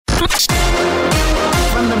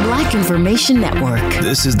From the Black Information Network,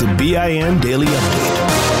 this is the BIN Daily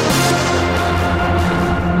Update.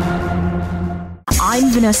 I'm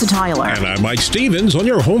Vanessa Tyler. And I'm Mike Stevens on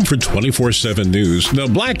your home for 24/7 News, the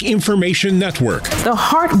Black Information Network. The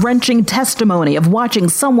heart-wrenching testimony of watching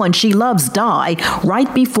someone she loves die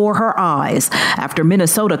right before her eyes. After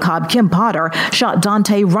Minnesota cop Kim Potter shot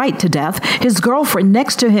Dante Wright to death, his girlfriend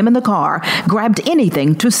next to him in the car grabbed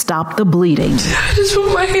anything to stop the bleeding. I just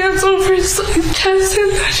put my hands over his chest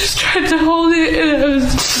and I just tried to hold it and I was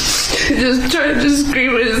just trying to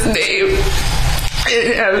scream his name.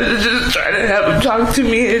 And I was just trying to have him talk to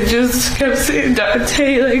me and just kept saying,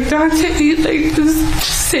 Dante,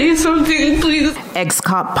 just say something, please.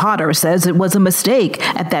 Ex-cop Potter says it was a mistake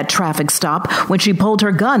at that traffic stop when she pulled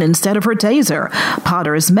her gun instead of her taser.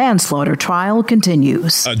 Potter's manslaughter trial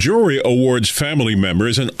continues. A jury awards family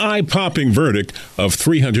members an eye-popping verdict of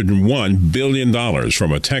 $301 billion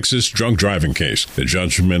from a Texas drunk driving case. The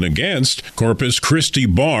judgment against Corpus Christi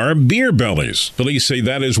bar Beer Bellies. Police say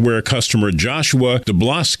that is where customer Joshua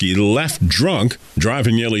Dublowski left drunk,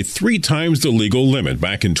 driving nearly 3 times the legal limit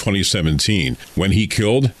back in 2017 when he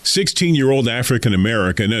killed 16-year-old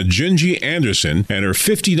African-American Gingy Anderson and her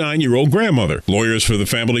 59-year-old grandmother. Lawyers for the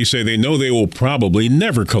family say they know they will probably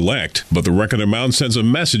never collect, but the record amount sends a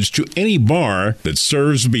message to any bar that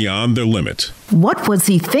serves beyond their limit. What was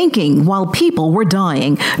he thinking while people were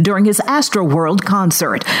dying during his Astroworld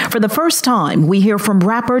concert? For the first time, we hear from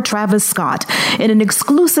rapper Travis Scott. In an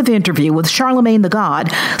exclusive interview with Charlemagne the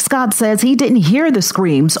God, Scott says he didn't hear the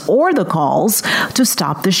screams or the calls to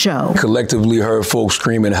stop the show. Collectively heard folks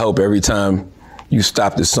screaming help every time you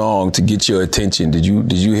stopped the song to get your attention. Did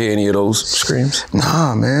you hear any of those screams?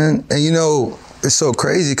 Nah, man. And it's so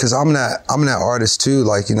crazy because I'm that artist too.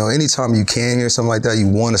 Like, anytime you can hear something like that, you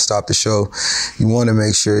want to stop the show. You want to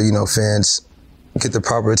make sure, fans get the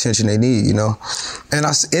proper attention they need, And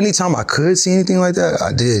anytime I could see anything like that,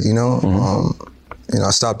 I did,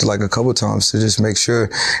 I stopped it like a couple times to just make sure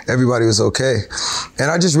everybody was okay. And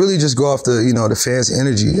I just really just go off the, the fans'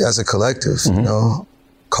 energy as a collective,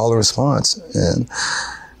 call and response. And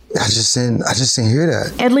I just didn't hear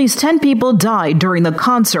that. At least 10 people died during the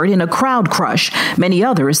concert in a crowd crush. Many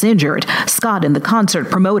others injured. Scott and the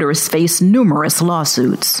concert promoters face numerous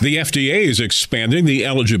lawsuits. The FDA is expanding the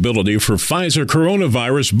eligibility for Pfizer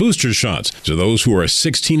coronavirus booster shots to those who are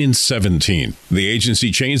 16 and 17. The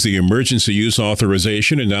agency changed the emergency use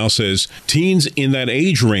authorization and now says teens in that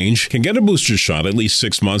age range can get a booster shot at least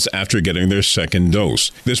 6 months after getting their second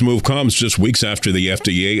dose. This move comes just weeks after the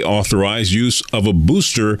FDA authorized use of a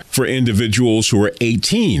booster for individuals who are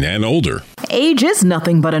 18 and older. Age is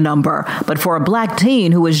nothing but a number, but for a black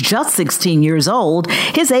teen who is just 16 years old,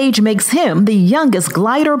 his age makes him the youngest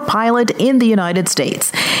glider pilot in the United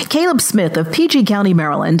States. Caleb Smith of PG County,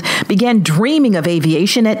 Maryland, began dreaming of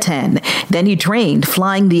aviation at 10. Then he trained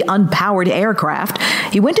flying the unpowered aircraft.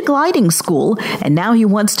 He went to gliding school, and now he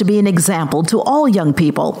wants to be an example to all young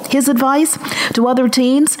people. His advice to other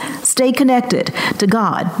teens: stay connected to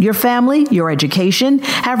God, your family, your education,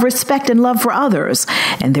 have respect and love for others,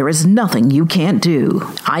 and there is nothing you can't do.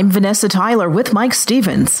 I'm Vanessa Tyler with Mike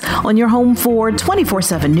Stevens on your home for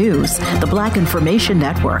 24/7 News, the Black Information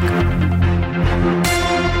Network.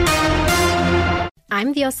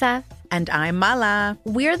 I'm Diosa. And I'm Mala.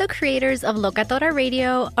 We're the creators of Locatora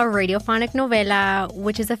Radio, a radiophonic novela,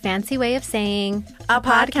 which is a fancy way of saying a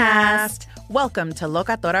podcast. Welcome to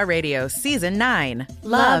Locatora Radio Season 9.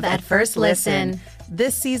 Love at First Listen.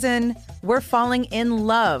 This season, we're falling in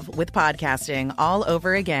love with podcasting all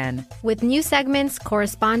over again. With new segments,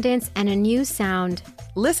 correspondence, and a new sound.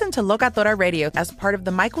 Listen to Locatora Radio as part of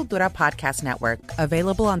the My Cultura Podcast Network.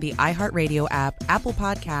 Available on the iHeartRadio app, Apple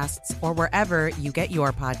Podcasts, or wherever you get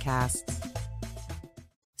your podcasts.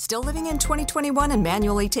 Still living in 2021 and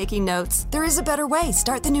manually taking notes? There is a better way.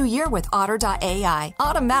 Start the new year with Otter.ai.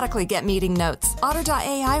 Automatically get meeting notes.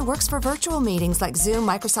 Otter.ai works for virtual meetings like Zoom,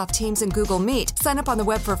 Microsoft Teams, and Google Meet. Sign up on the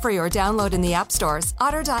web for free or download in the app stores.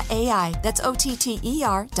 Otter.ai. That's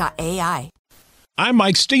OTTER.ai. I'm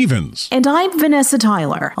Mike Stevens. And I'm Vanessa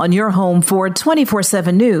Tyler on your home for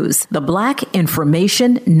 24/7 News, the Black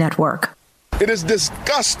Information Network. It is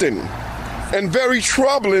disgusting and very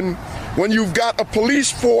troubling when you've got a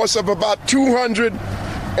police force of about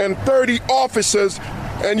 230 officers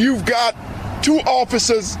and you've got 2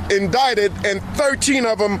 officers indicted and 13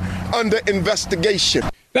 of them under investigation.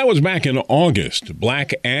 That was back in August.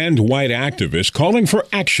 Black and white activists calling for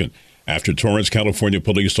action after Torrance, California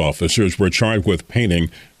police officers were charged with painting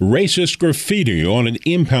racist graffiti on an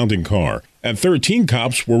impounding car. And 13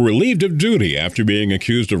 cops were relieved of duty after being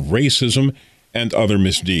accused of racism and other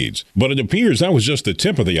misdeeds. But it appears that was just the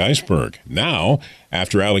tip of the iceberg. Now,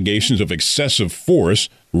 after allegations of excessive force,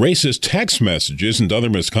 racist text messages, and other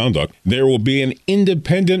misconduct, there will be an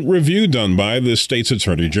independent review done by the state's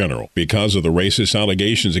attorney general. Because of the racist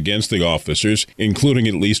allegations against the officers, including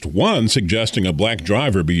at least one suggesting a black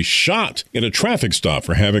driver be shot in a traffic stop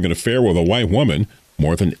for having an affair with a white woman,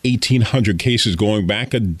 more than 1,800 cases going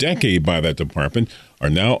back a decade by that department are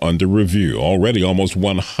now under review. Already, almost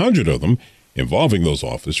 100 of them involving those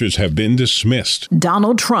officers have been dismissed.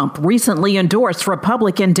 Donald Trump recently endorsed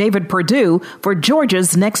Republican David Perdue for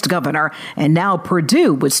Georgia's next governor, and now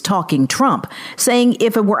Perdue was talking Trump, saying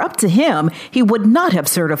if it were up to him, he would not have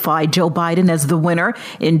certified Joe Biden as the winner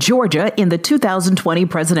in Georgia in the 2020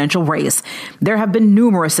 presidential race. There have been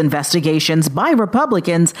numerous investigations by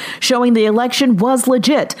Republicans showing the election was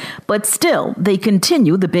legit, but still they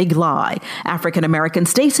continue the big lie. African-American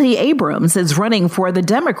Stacey Abrams is running for the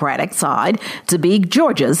Democratic side to be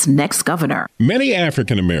Georgia's next governor. Many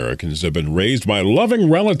African Americans have been raised by loving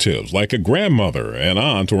relatives like a grandmother, an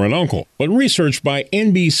aunt, or an uncle. But research by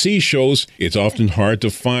NBC shows it's often hard to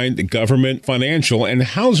find government, financial, and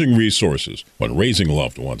housing resources when raising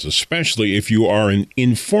loved ones, especially if you are an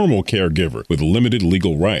informal caregiver with limited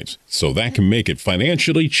legal rights. So that can make it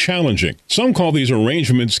financially challenging. Some call these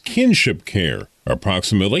arrangements kinship care.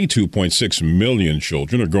 Approximately 2.6 million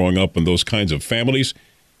children are growing up in those kinds of families,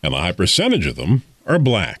 and a high percentage of them are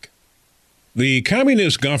black. The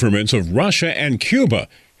communist governments of Russia and Cuba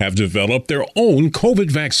have developed their own COVID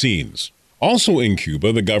vaccines. Also in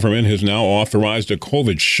Cuba, the government has now authorized a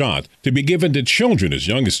COVID shot to be given to children as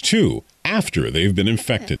young as 2 after they've been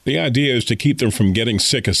infected. The idea is to keep them from getting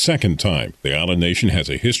sick a second time. The island nation has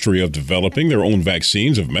a history of developing their own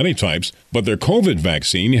vaccines of many types, but their COVID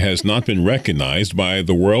vaccine has not been recognized by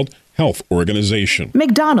the World Health Organization.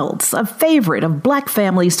 McDonald's, a favorite of black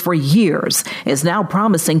families for years, is now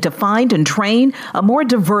promising to find and train a more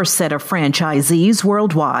diverse set of franchisees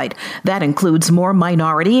worldwide. That includes more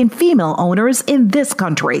minority and female owners in this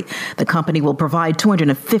country. The company will provide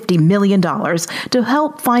 $250 million to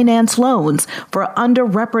help finance loans for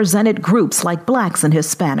underrepresented groups like blacks and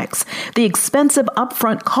Hispanics. The expensive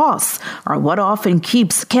upfront costs are what often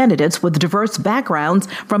keeps candidates with diverse backgrounds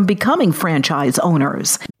from becoming franchise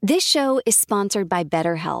owners. This show is sponsored by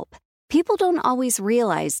BetterHelp. People don't always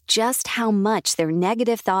realize just how much their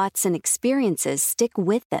negative thoughts and experiences stick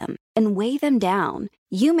with them and weigh them down.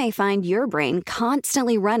 You may find your brain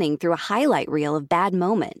constantly running through a highlight reel of bad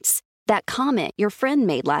moments. That comment your friend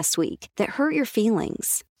made last week that hurt your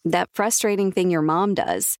feelings. That frustrating thing your mom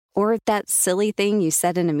does. Or that silly thing you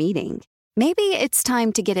said in a meeting. Maybe it's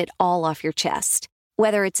time to get it all off your chest.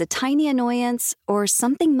 Whether it's a tiny annoyance or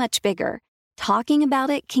something much bigger, talking about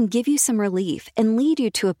it can give you some relief and lead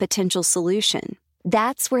you to a potential solution.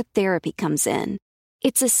 That's where therapy comes in.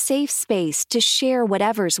 It's a safe space to share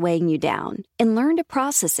whatever's weighing you down and learn to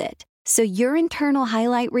process it so your internal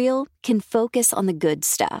highlight reel can focus on the good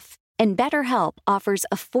stuff. And BetterHelp offers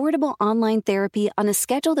affordable online therapy on a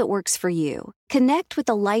schedule that works for you. Connect with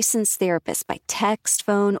a licensed therapist by text,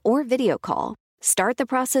 phone, or video call. Start the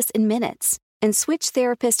process in minutes and switch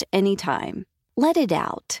therapist anytime. Let it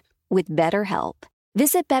out with BetterHelp.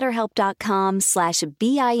 Visit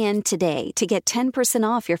BetterHelp.com/BIN today to get 10%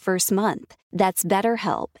 off your first month. That's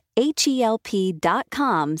BetterHelp,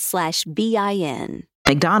 HELP.com/BIN.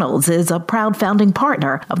 McDonald's is a proud founding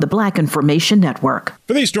partner of the Black Information Network.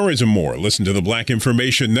 For these stories and more, listen to the Black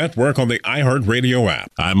Information Network on the iHeartRadio app.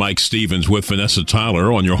 I'm Mike Stevens with Vanessa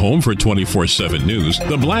Tyler on your home for 24/7 News,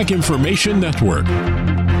 the Black Information Network.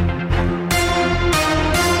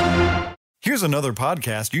 Here's another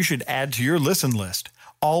podcast you should add to your listen list.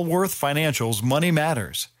 Allworth Financial's Money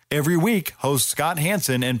Matters. Every week, hosts Scott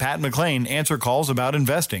Hansen and Pat McClain answer calls about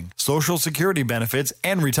investing, Social Security benefits,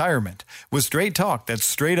 and retirement with straight talk that's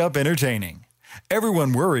straight up entertaining.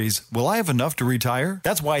 Everyone worries, will I have enough to retire?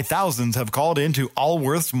 That's why thousands have called into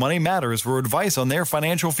Allworth's Money Matters for advice on their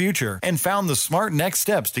financial future and found the smart next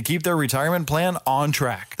steps to keep their retirement plan on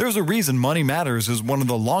track. There's a reason Money Matters is one of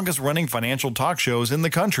the longest running financial talk shows in the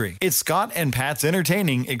country. It's Scott and Pat's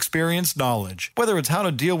entertaining, experienced knowledge. Whether it's how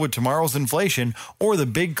to deal with tomorrow's inflation or the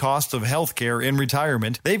big costs of healthcare in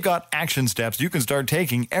retirement, they've got action steps you can start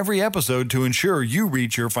taking every episode to ensure you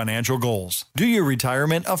reach your financial goals. Do your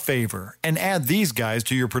retirement a favor and add these guys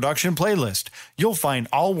to your production playlist. You'll find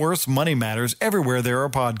Allworth's Money Matters everywhere there are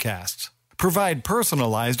podcasts. Provide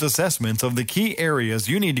personalized assessments of the key areas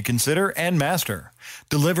you need to consider and master.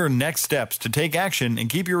 Deliver next steps to take action and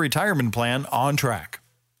keep your retirement plan on track.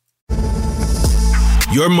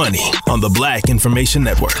 your money on the Black Information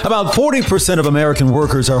Network. About 40% of American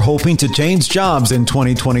workers are hoping to change jobs in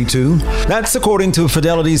 2022. That's according to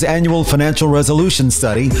Fidelity's annual financial resolution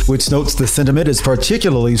study, which notes the sentiment is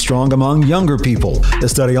particularly strong among younger people. The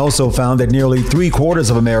study also found that nearly 3/4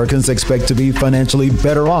 of Americans expect to be financially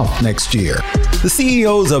better off next year. The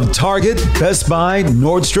CEOs of Target, Best Buy,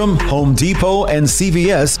 Nordstrom, Home Depot, and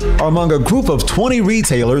CVS are among a group of 20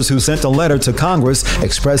 retailers who sent a letter to Congress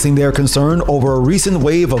expressing their concern over a recent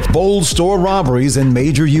wave of bold store robberies in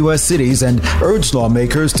major U.S. cities and urged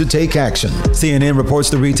lawmakers to take action. CNN reports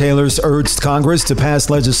the retailers urged Congress to pass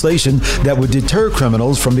legislation that would deter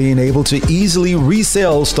criminals from being able to easily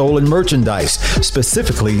resell stolen merchandise,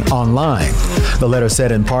 specifically online. The letter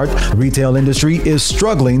said in part, the retail industry is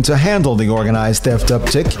struggling to handle the organized theft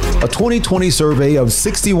uptick. A 2020 survey of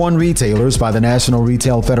 61 retailers by the National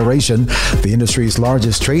Retail Federation, the industry's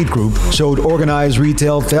largest trade group, showed organized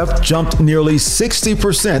retail theft jumped nearly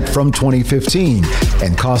 60% from 2015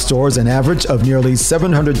 and cost stores an average of nearly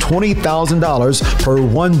 $720,000 per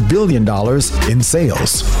 $1 billion in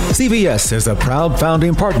sales. CVS is a proud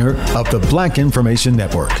founding partner of the Black Information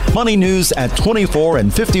Network. Money news at 24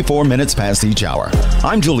 and 54 minutes past each hour.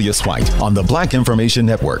 I'm Julius White on the Black Information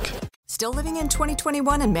Network. Still living in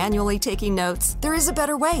 2021 and manually taking notes? There is a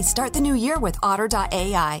better way. Start the new year with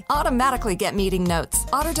Otter.ai. Automatically get meeting notes.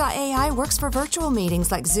 Otter.ai works for virtual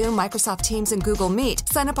meetings like Zoom, Microsoft Teams, and Google Meet.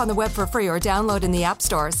 Sign up on the web for free or download in the app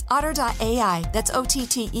stores. Otter.ai. That's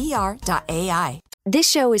OTTER.ai. This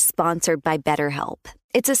show is sponsored by BetterHelp.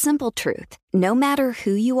 It's a simple truth. No matter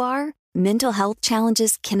who you are, mental health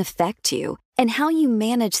challenges can affect you, and how you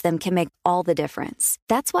manage them can make all the difference.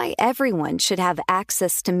 That's why everyone should have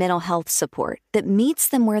access to mental health support that meets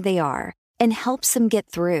them where they are and helps them get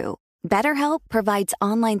through. BetterHelp provides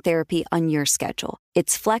online therapy on your schedule.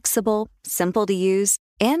 It's flexible, simple to use,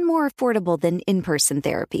 and more affordable than in-person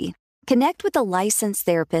therapy. Connect with a licensed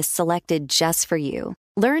therapist selected just for you.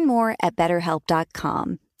 Learn more at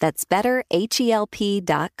BetterHelp.com. That's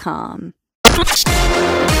BetterHelp.com.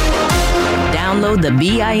 Download the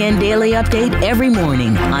BIN Daily Update every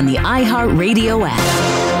morning on the iHeartRadio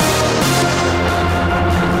app.